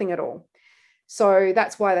 nothing at all. So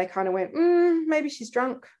that's why they kind of went, maybe she's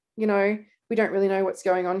drunk, you know, we don't really know what's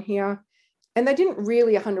going on here. And they didn't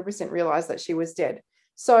really 100% realize that she was dead.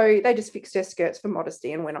 So they just fixed her skirts for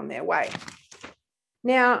modesty and went on their way.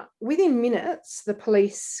 Now, within minutes, the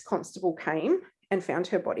police constable came and found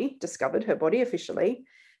her body, discovered her body officially,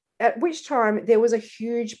 at which time there was a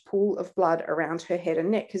huge pool of blood around her head and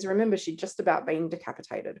neck, because remember, she'd just about been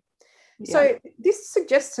decapitated. Yeah. So this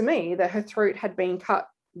suggests to me that her throat had been cut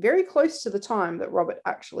very close to the time that Robert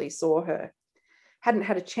actually saw her. Hadn't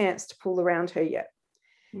had a chance to pull around her yet.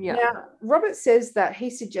 Yeah. Now, Robert says that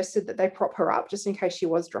he suggested that they prop her up just in case she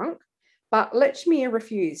was drunk, but Lechmere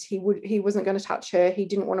refused. He wasn't going to touch her. He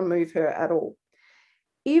didn't want to move her at all.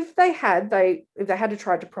 If they had to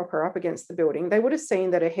try to prop her up against the building, they would have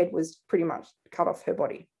seen that her head was pretty much cut off her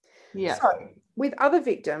body. Yeah. So with other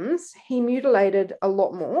victims, he mutilated a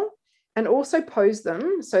lot more and also posed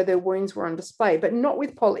them so their wounds were on display, but not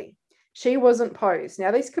with Polly. She wasn't posed.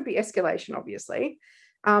 Now, these could be escalation, obviously.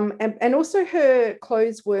 And also her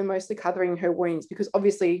clothes were mostly covering her wounds because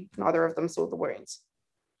obviously neither of them saw the wounds.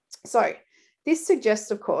 So this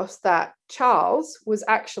suggests, of course, that Charles was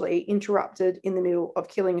actually interrupted in the middle of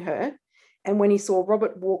killing her. And when he saw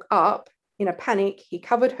Robert walk up in a panic, he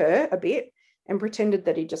covered her a bit and pretended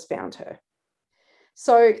that he just found her.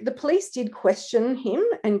 So the police did question him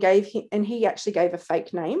and he actually gave a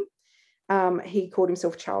fake name. He called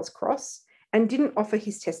himself Charles Cross and didn't offer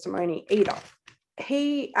his testimony either.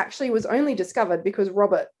 He actually was only discovered because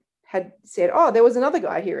Robert had said, oh, there was another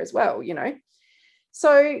guy here as well, you know.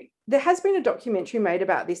 So there has been a documentary made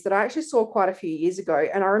about this that I actually saw quite a few years ago.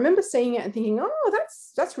 And I remember seeing it and thinking, oh,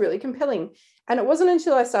 that's really compelling. And it wasn't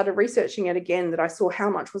until I started researching it again that I saw how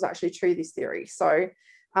much was actually true, this theory. So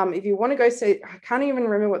if you want to go see, I can't even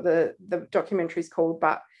remember what the documentary is called,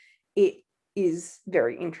 but it is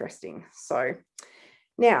very interesting. So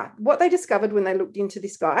now what they discovered when they looked into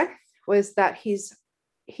this guy was that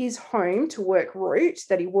his home to work route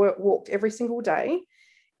that he walked every single day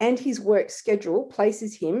and his work schedule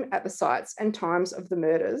places him at the sites and times of the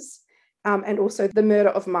murders, and also the murder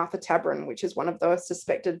of Martha Tabron, which is one of the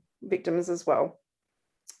suspected victims as well.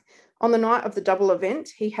 On the night of the double event,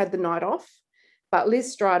 he had the night off, but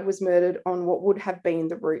Liz Stride was murdered on what would have been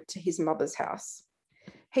the route to his mother's house.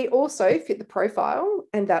 He also fit the profile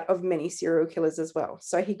and that of many serial killers as well.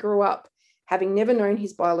 So he grew up having never known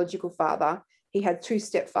his biological father. He had 2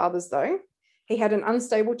 stepfathers though. He had an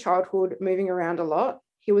unstable childhood, moving around a lot.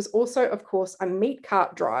 He was also, of course, a meat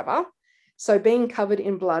cart driver. So being covered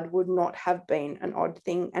in blood would not have been an odd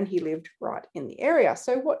thing. And he lived right in the area.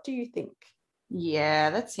 So what do you think?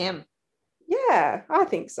 Yeah, that's him. Yeah, I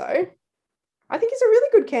think so. I think he's a really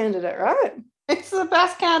good candidate, right? It's the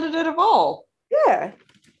best candidate of all. Yeah.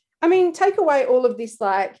 I mean, take away all of this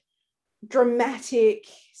like dramatic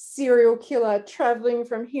serial killer traveling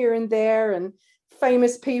from here and there and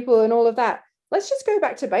famous people and all of that. Let's just go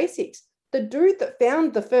back to basics. The dude that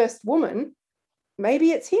found the first woman,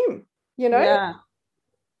 maybe it's him, you know? Yeah.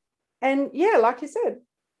 And yeah, like you said,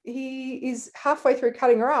 he is halfway through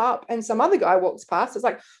cutting her up and some other guy walks past. It's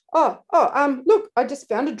like, look, I just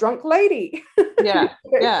found a drunk lady. Yeah.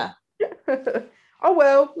 Yeah. Oh,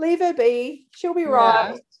 well, leave her be. She'll be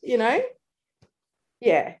right, you know?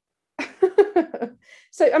 Yeah.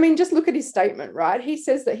 So, I mean, just look at his statement, right? He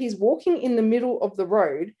says that he's walking in the middle of the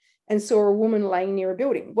road and saw a woman laying near a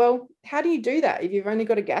building. Well, how do you do that if you've only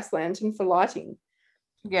got a gas lantern for lighting?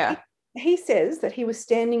 Yeah. He says that he was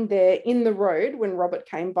standing there in the road when Robert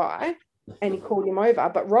came by and he called him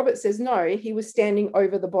over, but Robert says no, he was standing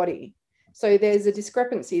over the body. So there's a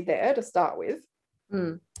discrepancy there to start with.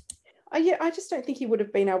 I just don't think he would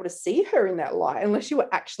have been able to see her in that light unless you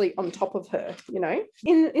were actually on top of her, you know.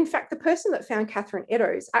 In fact, the person that found Catherine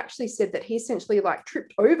Eddowes actually said that he essentially like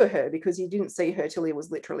tripped over her because he didn't see her till he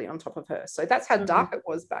was literally on top of her. So that's how dark it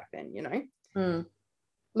was back then, you know.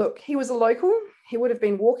 Look, he was a local. He would have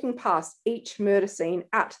been walking past each murder scene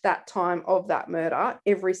at that time of that murder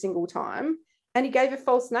every single time. And he gave a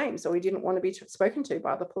false name, so he didn't want to be spoken to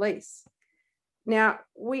by the police. Now,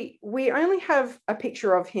 we only have a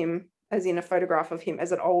picture of him, as in a photograph of him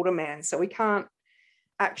as an older man, so we can't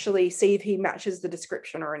actually see if he matches the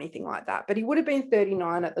description or anything like that. But he would have been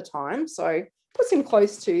 39 at the time, so puts him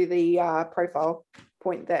close to the profile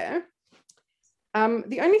point there.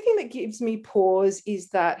 The only thing that gives me pause is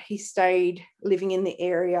that he stayed living in the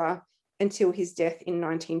area until his death in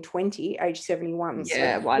 1920, age 71.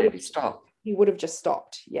 Yeah, so why did he stop? He would have just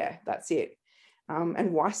stopped. Yeah, that's it.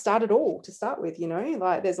 And why start at all to start with, you know?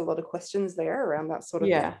 Like there's a lot of questions there around that sort of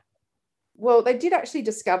thing. Well, they did actually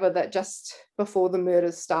discover that just before the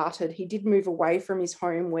murders started, he did move away from his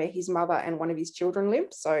home where his mother and one of his children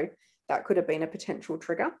lived. So that could have been a potential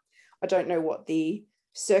trigger. I don't know what the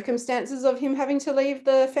circumstances of him having to leave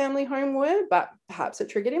the family home were, but perhaps it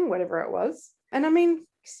triggered him, whatever it was. And I mean,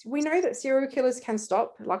 we know that serial killers can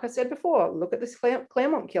stop. Like I said before, look at this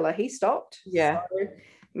Claremont killer. He stopped. Yeah. So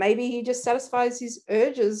maybe he just satisfies his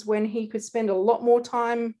urges when he could spend a lot more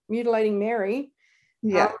time mutilating Mary.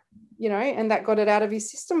 Yeah. You know, and that got it out of his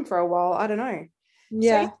system for a while. I don't know.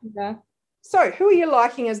 Yeah. So who are you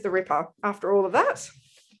liking as the Ripper after all of that?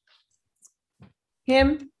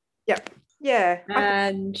 Him. Yep. Yeah.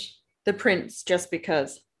 And the prince, just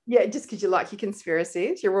because. Yeah, just because you like your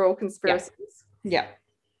conspiracies, your royal conspiracies. Yeah.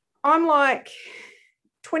 I'm like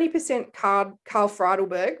 20% Karl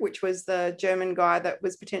Freidelberg, which was the German guy that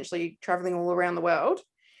was potentially traveling all around the world.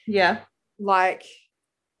 Yeah. Like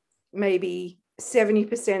maybe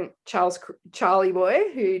 70% Charlie boy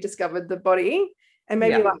who discovered the body, and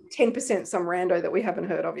maybe like 10% some rando that we haven't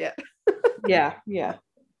heard of yet. Yeah.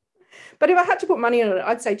 But if I had to put money on it,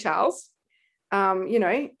 I'd say Charles. You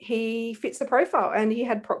know, he fits the profile and he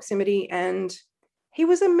had proximity and he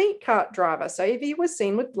was a meat cart driver. So if he was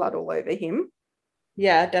seen with blood all over him.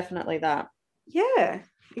 Yeah, definitely that. Yeah,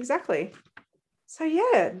 exactly. So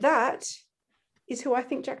yeah, that is who I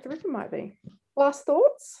think Jack the Ripper might be. Last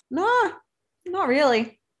thoughts? No, not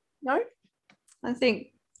really. No? I think,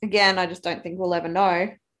 again, I just don't think we'll ever know.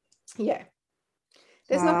 Yeah.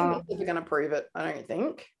 There's nothing that's ever going to prove it, I don't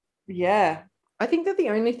think. Yeah. I think that the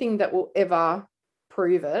only thing that will ever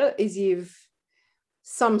prove it is if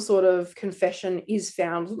some sort of confession is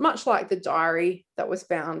found, much like the diary that was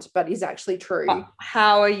found, but is actually true.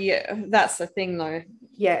 How are you? That's the thing, though.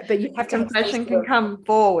 Yeah, but you have to. Confession can come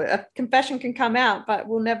forward. A confession can come out, but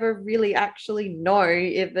we'll never really actually know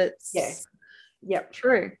if it's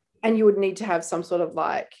true. And you would need to have some sort of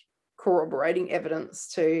like corroborating evidence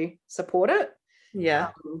to support it. Yeah.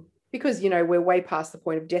 Because, you know, we're way past the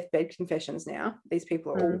point of deathbed confessions now. These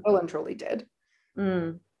people are all well and truly dead.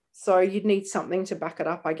 So you'd need something to back it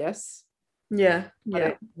up, I guess. Yeah. I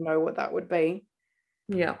don't know what that would be.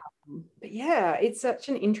 Yeah. But yeah, it's such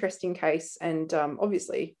an interesting case. And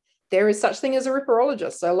obviously there is such thing as a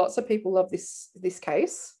ripperologist. So lots of people love this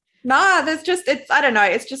case. No, I don't know.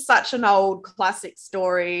 It's just such an old classic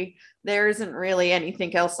story. There isn't really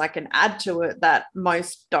anything else I can add to it that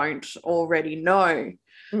most don't already know.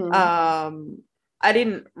 I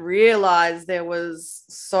didn't realize there was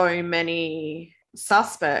so many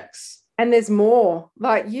suspects. And there's more.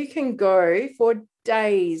 Like you can go for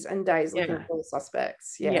days and days looking for the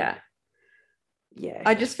suspects. Yeah.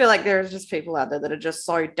 I just feel like there's just people out there that are just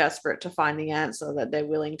so desperate to find the answer that they're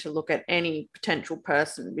willing to look at any potential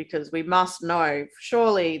person, because we must know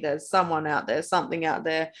surely there's someone out there, something out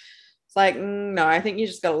there, It's like, no, I think you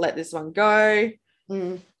just got to let this one go.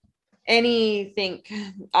 Anything,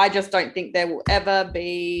 I just don't think there will ever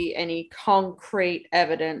be any concrete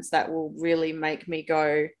evidence that will really make me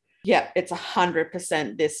go, yeah, it's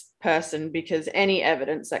 100% this person, because any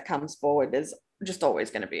evidence that comes forward, there's just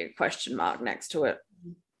always going to be a question mark next to it.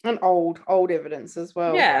 And old evidence as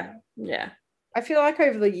well. Yeah. I feel like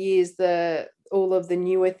over the years, all of the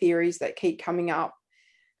newer theories that keep coming up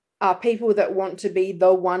are people that want to be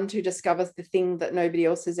the one to discover the thing that nobody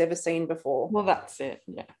else has ever seen before. Well, that's it.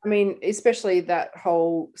 Yeah. I mean, especially that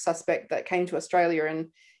whole suspect that came to Australia and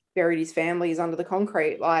buried his families under the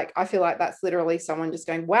concrete. Like, I feel like that's literally someone just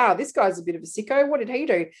going, wow, this guy's a bit of a sicko. What did he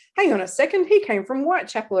do? Hang on a second. He came from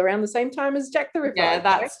Whitechapel around the same time as Jack the Ripper. Yeah,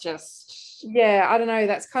 that's just... Yeah, I don't know.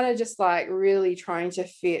 That's kind of just like really trying to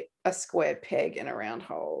fit a square peg in a round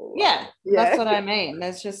hole. Yeah, that's what I mean.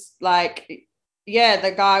 There's just like, yeah, the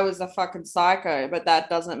guy was a fucking psycho, but that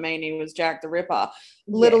doesn't mean he was Jack the Ripper.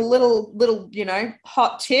 Little, you know,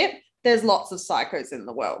 hot tip. There's lots of psychos in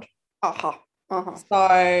the world.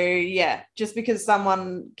 So yeah, just because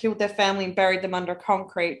someone killed their family and buried them under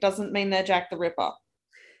concrete doesn't mean they're Jack the Ripper.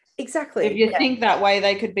 Exactly. If you think that way,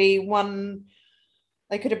 they could be one.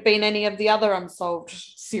 They could have been any of the other unsolved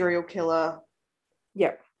serial killer.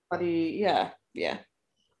 Yeah. Yeah.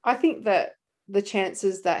 I think that the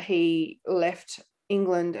chances that he left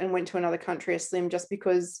England and went to another country are slim, just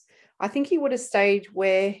because I think he would have stayed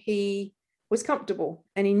where he was comfortable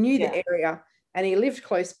and he knew the area and he lived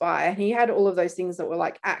close by and he had all of those things that were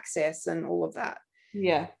like access and all of that.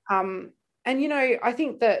 Yeah. And, you know, I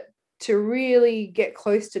think that to really get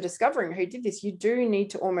close to discovering who did this, you do need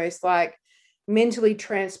to almost like mentally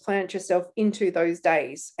transplant yourself into those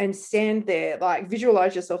days and stand there, like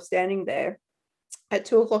visualize yourself standing there at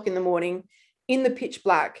 2:00 in the morning in the pitch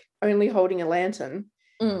black, only holding a lantern,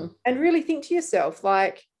 and really think to yourself,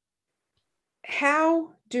 like,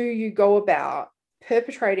 how do you go about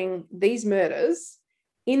perpetrating these murders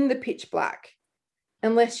in the pitch black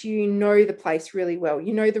unless you know the place really well?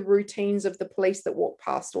 You know the routines of the police that walk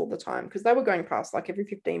past all the time, because they were going past like every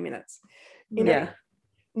 15 minutes, you know,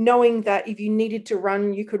 knowing that if you needed to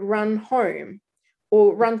run, you could run home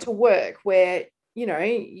or run to work where, you know,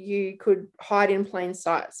 you could hide in plain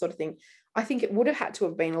sight, sort of thing. I think it would have had to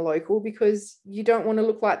have been a local, because you don't want to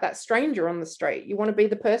look like that stranger on the street. You want to be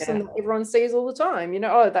the person that everyone sees all the time. You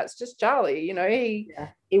know, oh, that's just Charlie. You know,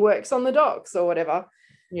 he works on the docks or whatever.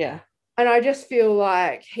 Yeah. And I just feel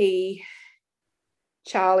like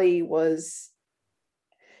Charlie was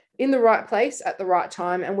in the right place at the right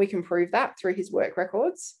time, and we can prove that through his work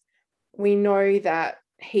records. We know that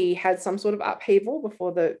he had some sort of upheaval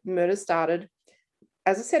before the murder started.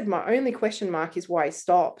 As I said, my only question mark is why he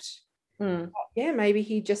stopped. Yeah, maybe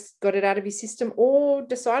he just got it out of his system or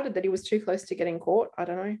decided that he was too close to getting caught. I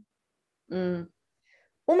don't know.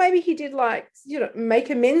 Or maybe he did, like, you know,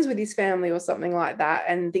 make amends with his family or something like that,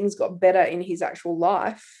 and things got better in his actual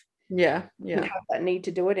life. Yeah. Didn't have that need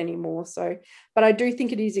to do it anymore. So, but I do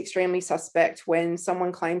think it is extremely suspect when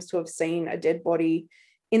someone claims to have seen a dead body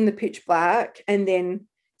in the pitch black and then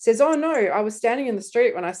says, oh no, I was standing in the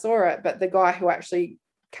street when I saw it, but the guy who actually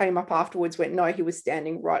came up afterwards went, no, he was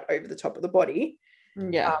standing right over the top of the body.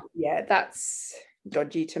 Yeah, that's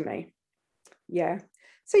dodgy to me. Yeah.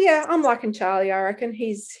 So yeah, I'm liking Charlie. I reckon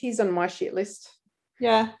he's on my shit list.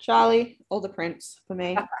 Yeah, Charlie, all the prints for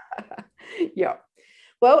me. Yeah.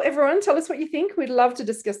 Well, everyone, tell us what you think. We'd love to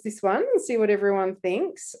discuss this one and see what everyone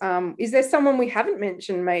thinks. Is there someone we haven't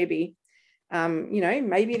mentioned, maybe? You know,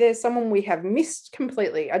 maybe there's someone we have missed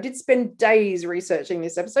completely. I did spend days researching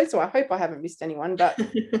this episode, so I hope I haven't missed anyone, but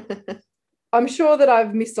I'm sure that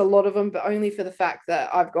I've missed a lot of them, but only for the fact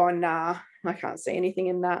that I've gone, nah, I can't see anything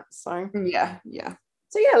in that. So yeah.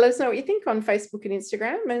 So yeah, let us know what you think on Facebook and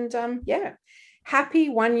Instagram. And yeah, happy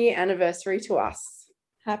 1 year anniversary to us.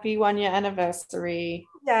 Happy 1 year anniversary.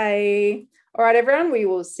 Yay. All right, everyone, we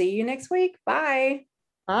will see you next week. Bye.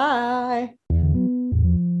 Bye.